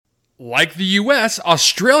Like the US,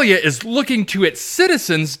 Australia is looking to its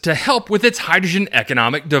citizens to help with its hydrogen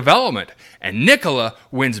economic development, and Nikola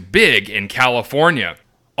wins big in California.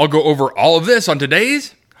 I'll go over all of this on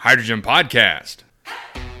today's Hydrogen Podcast.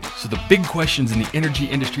 So the big questions in the energy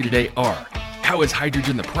industry today are, how is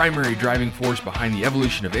hydrogen the primary driving force behind the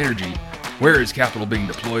evolution of energy? Where is capital being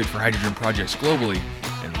deployed for hydrogen projects globally?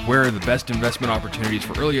 And where are the best investment opportunities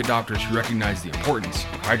for early adopters who recognize the importance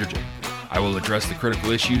of hydrogen? I will address the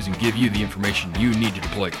critical issues and give you the information you need to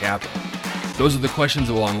deploy capital. Those are the questions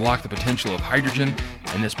that will unlock the potential of hydrogen,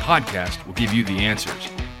 and this podcast will give you the answers.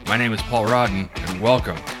 My name is Paul Rodden, and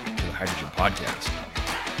welcome to the Hydrogen Podcast.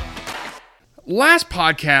 Last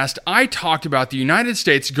podcast, I talked about the United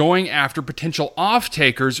States going after potential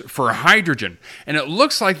off-takers for hydrogen, and it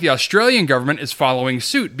looks like the Australian government is following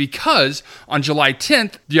suit because on July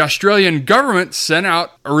 10th, the Australian government sent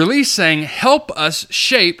out a release saying, "Help us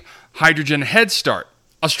shape Hydrogen Head Start."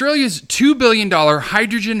 Australia's $2 billion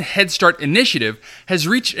Hydrogen Head Start initiative has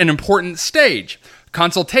reached an important stage.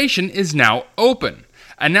 Consultation is now open.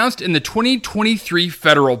 Announced in the 2023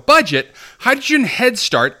 federal budget, Hydrogen Head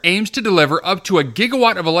Start aims to deliver up to 1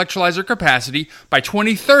 gigawatt of electrolyzer capacity by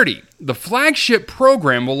 2030. The flagship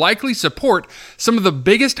program will likely support some of the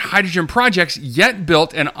biggest hydrogen projects yet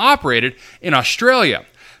built and operated in Australia.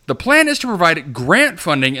 The plan is to provide grant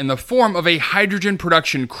funding in the form of a hydrogen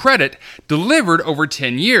production credit delivered over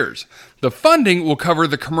 10 years. The funding will cover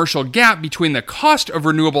the commercial gap between the cost of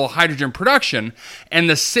renewable hydrogen production and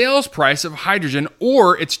the sales price of hydrogen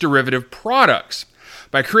or its derivative products.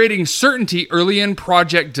 By creating certainty early in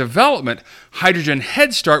project development, Hydrogen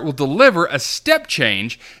Head Start will deliver a step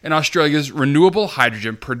change in Australia's renewable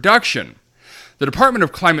hydrogen production. The Department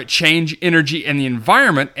of Climate Change, Energy and the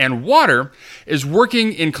Environment and Water is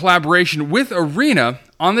working in collaboration with ARENA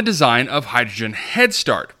on the design of Hydrogen Head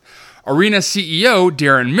Start. ARENA CEO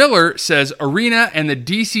Darren Miller says ARENA and the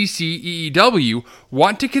DCC-EEW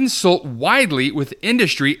want to consult widely with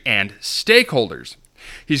industry and stakeholders.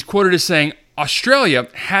 He's quoted as saying, "Australia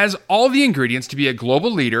has all the ingredients to be a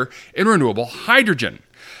global leader in renewable hydrogen."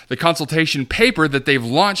 The consultation paper that they've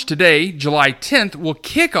launched today, July 10th, will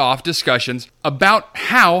kick off discussions about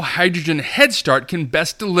how Hydrogen Head Start can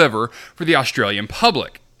best deliver for the Australian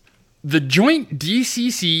public. The joint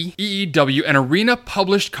DCC-EEW and ARENA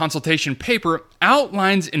published consultation paper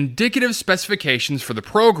outlines indicative specifications for the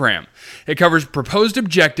program. It covers proposed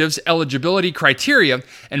objectives, eligibility criteria,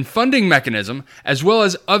 and funding mechanism, as well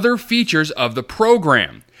as other features of the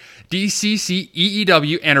program.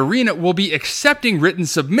 DCC-EEW and ARENA will be accepting written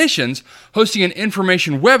submissions, hosting an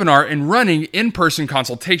information webinar, and running in-person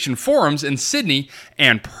consultation forums in Sydney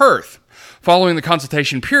and Perth. Following the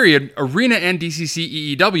consultation period, ARENA and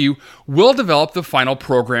DCC-EEW will develop the final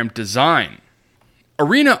program design.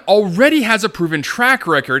 ARENA already has a proven track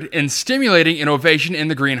record in stimulating innovation in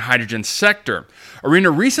the green hydrogen sector. ARENA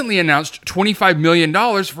recently announced $25 million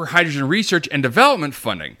for hydrogen research and development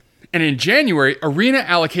funding. And in January, ARENA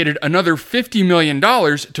allocated another $50 million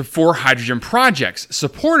to 4 hydrogen projects,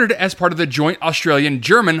 supported as part of the joint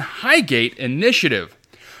Australian-German HyGate initiative.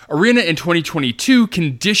 ARENA in 2022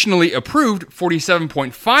 conditionally approved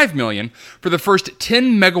 $47.5 million for the first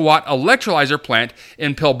 10-megawatt electrolyzer plant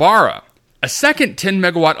in Pilbara. A second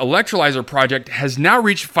 10-megawatt electrolyzer project has now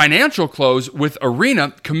reached financial close, with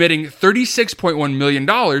ARENA committing $36.1 million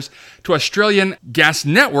to Australian Gas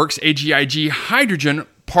Networks AGIG Hydrogen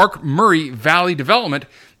Park Murray Valley Development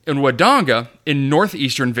in Wodonga in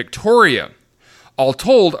northeastern Victoria. All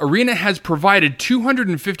told, ARENA has provided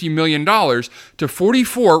 $250 million to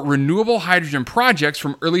 44 renewable hydrogen projects,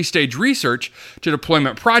 from early-stage research to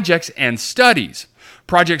deployment projects and studies.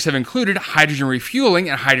 Projects have included hydrogen refueling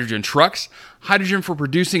and hydrogen trucks, hydrogen for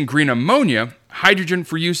producing green ammonia, hydrogen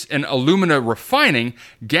for use in alumina refining,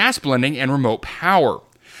 gas blending, and remote power.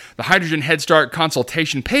 The Hydrogen Head Start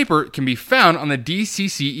consultation paper can be found on the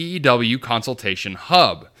DCC-EEW Consultation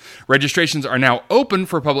Hub. Registrations are now open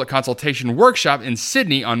for public consultation workshop in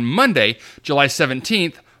Sydney on Monday, July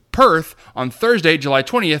 17th, Perth on Thursday, July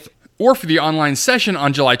 20th, or for the online session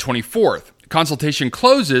on July 24th. Consultation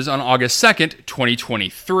closes on August 2nd,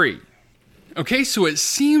 2023. Okay, so it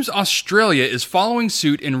seems Australia is following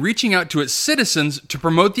suit in reaching out to its citizens to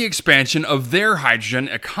promote the expansion of their hydrogen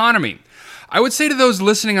economy. I would say to those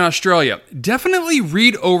listening in Australia, definitely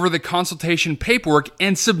read over the consultation paperwork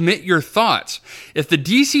and submit your thoughts. If the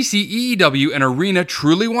DCC-EEW and ARENA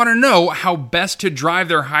truly want to know how best to drive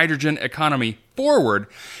their hydrogen economy forward,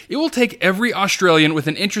 it will take every Australian with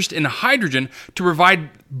an interest in hydrogen to provide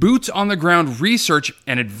boots-on-the-ground research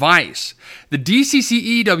and advice. The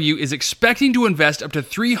DCCEW is expecting to invest up to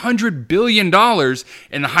 $300 billion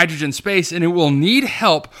in the hydrogen space, and it will need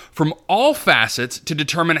help from all facets to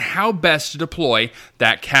determine how best to deploy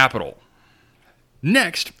that capital.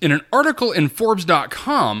 Next, in an article in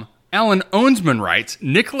Forbes.com, Alan Owensman writes,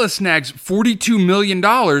 Nikola snags $42 million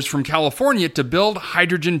from California to build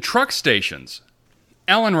hydrogen truck stations.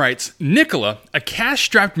 Alan writes, Nikola, a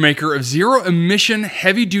cash-strapped maker of zero-emission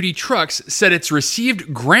heavy-duty trucks, said it's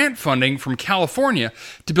received grant funding from California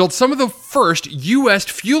to build some of the first U.S.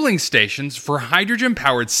 fueling stations for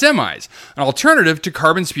hydrogen-powered semis, an alternative to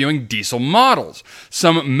carbon-spewing diesel models.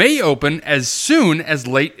 Some may open as soon as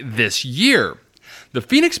late this year. The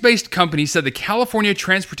Phoenix-based company said the California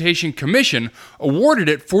Transportation Commission awarded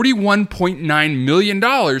it $41.9 million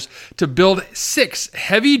to build 6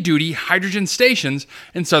 heavy-duty hydrogen stations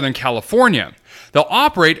in Southern California. They'll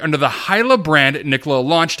operate under the Hyla brand Nikola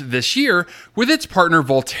launched this year with its partner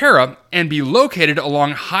Volterra and be located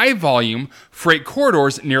along high-volume freight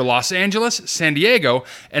corridors near Los Angeles, San Diego,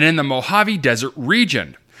 and in the Mojave Desert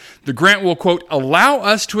region. The grant will, quote, allow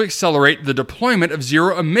us to accelerate the deployment of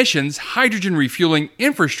zero-emissions hydrogen refueling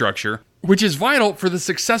infrastructure, which is vital for the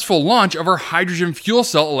successful launch of our hydrogen fuel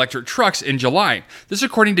cell electric trucks in July. This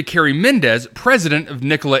according to Kerry Mendez, president of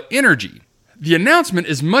Nikola Energy. The announcement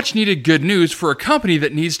is much-needed good news for a company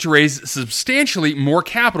that needs to raise substantially more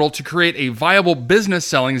capital to create a viable business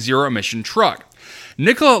selling zero-emission truck.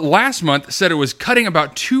 Nikola last month said it was cutting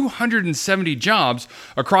about 270 jobs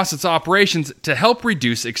across its operations to help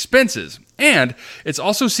reduce expenses, and it's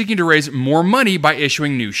also seeking to raise more money by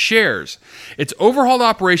issuing new shares. It's overhauled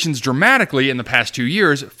operations dramatically in the past 2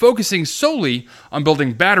 years, focusing solely on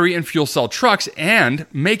building battery and fuel cell trucks and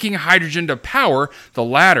making hydrogen to power the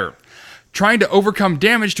latter, trying to overcome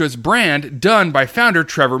damage to its brand done by founder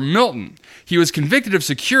Trevor Milton. He was convicted of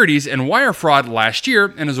securities and wire fraud last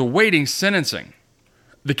year and is awaiting sentencing.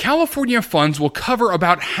 The California funds will cover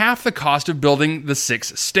about half the cost of building the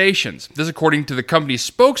 6 stations. This according to the company's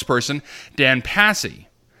spokesperson, Dan Passy.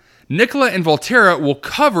 Nikola and Volterra will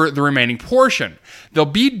cover the remaining portion. They'll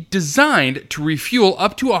be designed to refuel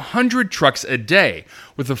up to 100 trucks a day,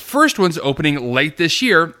 with the first ones opening late this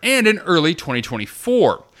year and in early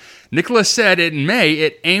 2024. Nikola said in May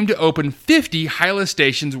it aimed to open 50 Hyla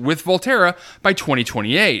stations with Volterra by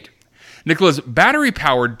 2028. Nikola's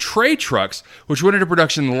battery-powered Tray trucks, which went into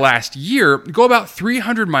production last year, go about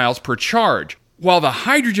 300 miles per charge, while the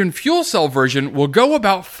hydrogen fuel cell version will go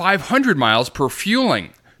about 500 miles per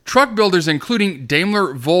fueling. Truck builders including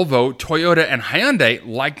Daimler, Volvo, Toyota, and Hyundai,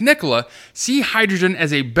 like Nikola, see hydrogen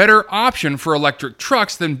as a better option for electric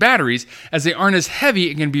trucks than batteries as they aren't as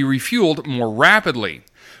heavy and can be refueled more rapidly.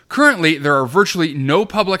 Currently, there are virtually no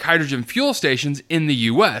public hydrogen fuel stations in the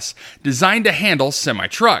U.S. designed to handle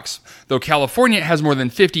semi-trucks, though California has more than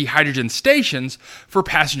 50 hydrogen stations for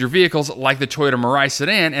passenger vehicles like the Toyota Mirai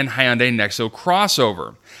sedan and Hyundai Nexo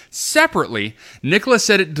crossover. Separately, Nikola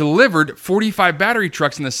said it delivered 45 battery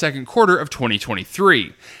trucks in the second quarter of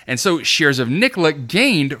 2023, and so shares of Nikola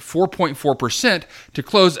gained 4.4% to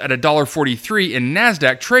close at $1.43 in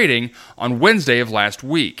NASDAQ trading on Wednesday of last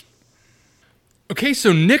week. Okay,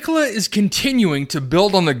 so Nikola is continuing to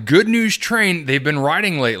build on the good news train they've been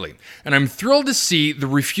riding lately, and I'm thrilled to see the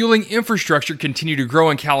refueling infrastructure continue to grow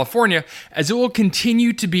in California as it will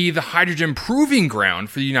continue to be the hydrogen proving ground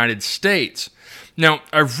for the United States. Now,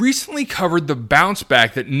 I've recently covered the bounce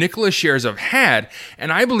back that Nikola shares have had,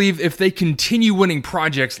 and I believe if they continue winning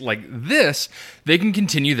projects like this, they can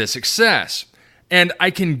continue this success. And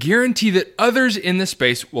I can guarantee that others in the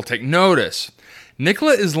space will take notice.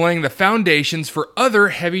 Nikola is laying the foundations for other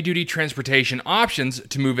heavy-duty transportation options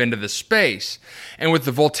to move into the space. And with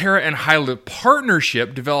the Volterra and Hyla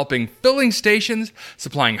partnership developing filling stations,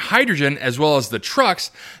 supplying hydrogen, as well as the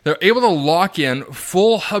trucks, they're able to lock in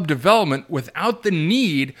full hub development without the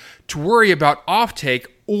need to worry about offtake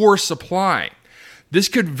or supply. This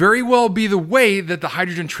could very well be the way that the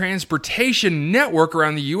hydrogen transportation network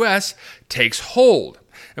around the U.S. takes hold.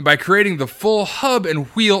 And by creating the full hub and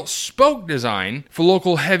wheel spoke design for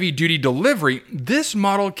local heavy-duty delivery, this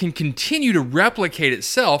model can continue to replicate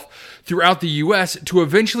itself throughout the U.S. to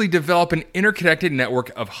eventually develop an interconnected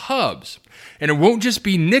network of hubs. And it won't just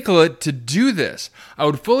be Nikola to do this. I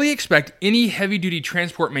would fully expect any heavy-duty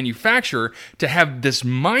transport manufacturer to have this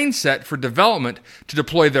mindset for development to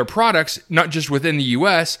deploy their products not just within the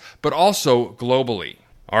U.S., but also globally.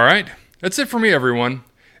 All right, that's it for me, everyone.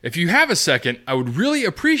 If you have a second, I would really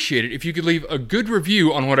appreciate it if you could leave a good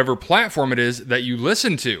review on whatever platform it is that you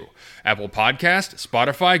listen to. Apple Podcast,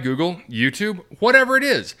 Spotify, Google, YouTube, whatever it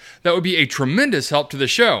is. That would be a tremendous help to the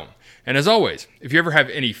show. And as always, if you ever have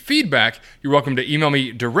any feedback, you're welcome to email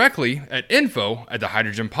me directly at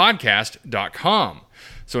info@thehydrogenpodcast.com.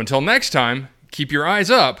 So until next time, keep your eyes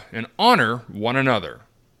up and honor one another.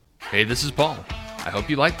 Hey, this is Paul. I hope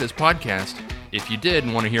you liked this podcast. If you did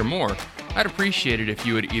and want to hear more, I'd appreciate it if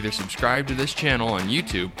you would either subscribe to this channel on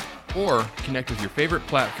YouTube or connect with your favorite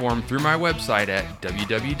platform through my website at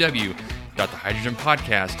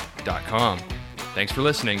www.thehydrogenpodcast.com. Thanks for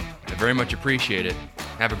listening. I very much appreciate it.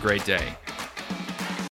 Have a great day.